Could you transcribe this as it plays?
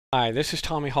Hi, this is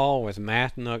Tommy Hall with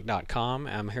MathNook.com.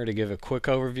 I'm here to give a quick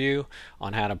overview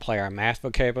on how to play our math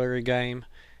vocabulary game,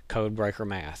 Codebreaker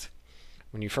Math.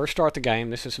 When you first start the game,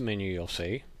 this is the menu you'll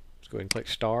see. Let's go ahead and click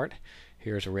Start.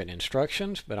 Here's the written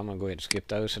instructions, but I'm going to go ahead and skip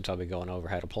those since I'll be going over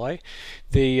how to play.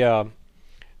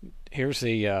 Here's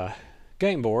the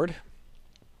game board,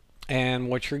 and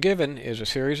what you're given is a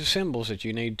series of symbols that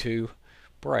you need to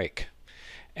break.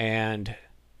 And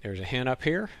there's a hint up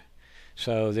here.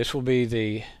 So this will be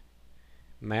the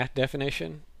math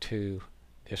definition to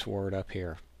this word up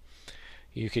here.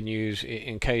 You can use,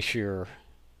 in case you're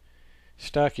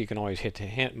stuck, you can always hit the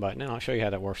hint button, and I'll show you how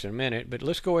that works in a minute, but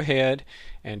let's go ahead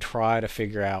and try to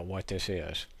figure out what this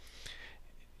is.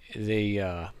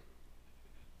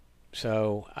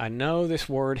 So I know this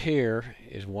word here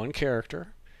is one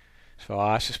character, so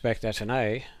I suspect that's an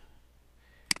A,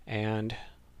 and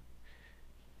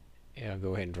I'll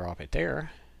go ahead and drop it there.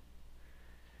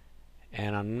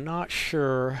 And I'm not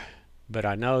sure, but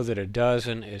I know that a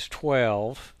dozen is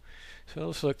 12. So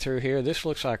let's look through here. This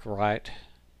looks like right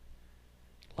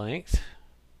length.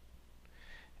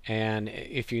 And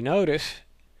if you notice,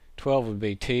 12 would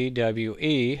be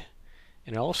TWE,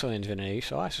 and it also ends in an E,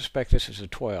 so I suspect this is a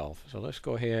 12. So let's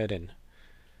go ahead and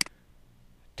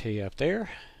T up there.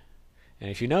 And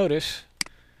if you notice,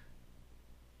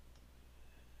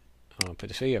 I'll put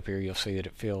the C up here, you'll see that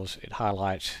it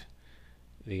highlights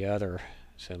the other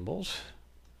symbols.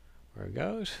 Where it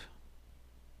goes.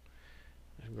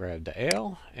 Let's grab the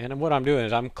L, and what I'm doing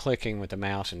is I'm clicking with the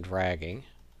mouse and dragging.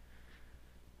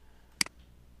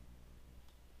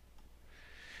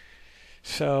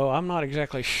 So I'm not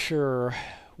exactly sure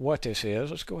what this is.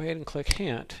 Let's go ahead and click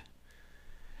hint.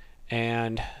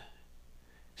 And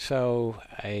so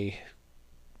I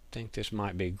think this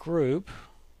might be group.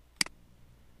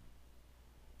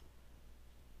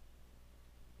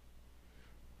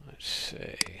 Let's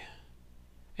see.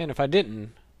 And if I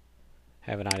didn't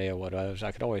have an idea what it was,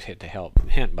 I could always hit the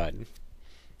hint button.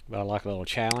 But I like a little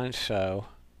challenge, so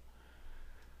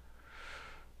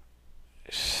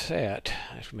set,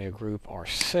 that's going to be a group or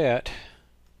set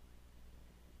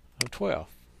of 12.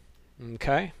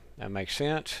 Okay, that makes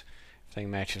sense.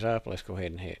 Everything matches up. Let's go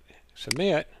ahead and hit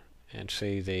submit and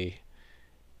see the,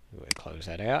 go ahead and close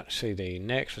that out. See the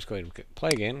next, let's go ahead and play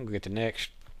again. We'll get the next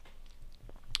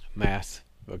math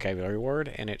vocabulary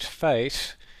word, and it's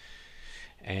face.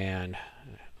 And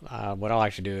what I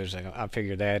like to do is I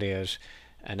figure that is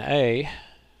an A,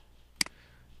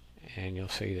 and you'll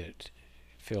see that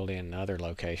filled in other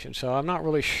locations. So I'm not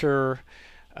really sure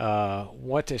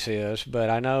what this is,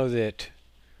 but I know that,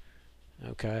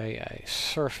 okay, a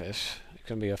surface, it's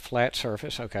going to be a flat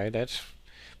surface. Okay, that's,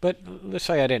 but let's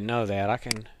say I didn't know that. I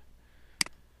can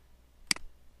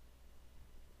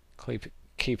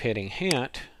keep hitting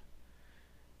hint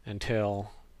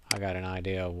until I got an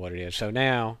idea of what it is. So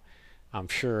now I'm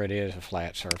sure it is a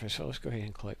flat surface. So let's go ahead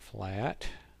and click flat.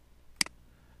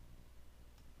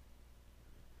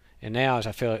 And now as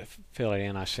I fill it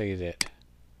in, I see that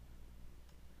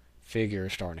figure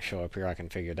is starting to show up here. I can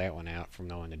figure that one out from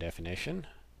knowing the definition.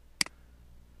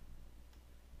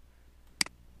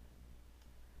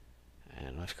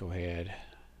 And let's go ahead,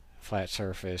 flat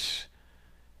surface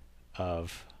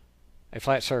of a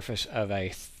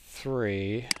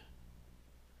 3.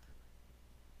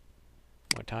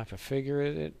 What type of figure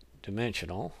is it?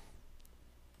 Dimensional.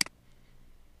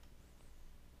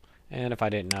 And if I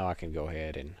didn't know, I can go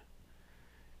ahead and,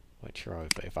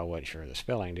 if I wasn't sure of the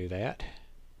spelling, do that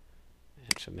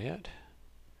and submit.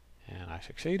 And I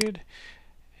succeeded.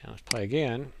 And let's play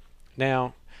again.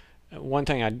 Now, one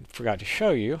thing I forgot to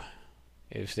show you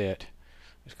is that,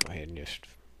 let's go ahead and just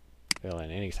fill in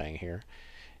anything here.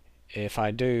 If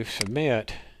I do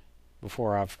submit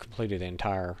before I've completed the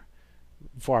entire,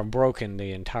 before I've broken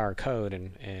the entire code,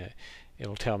 and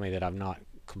it'll tell me that I've not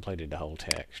completed the whole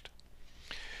text.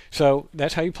 So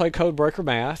that's how you play Codebreaker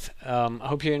Math. I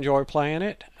hope you enjoy playing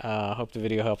it. I hope the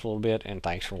video helped a little bit, and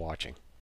thanks for watching.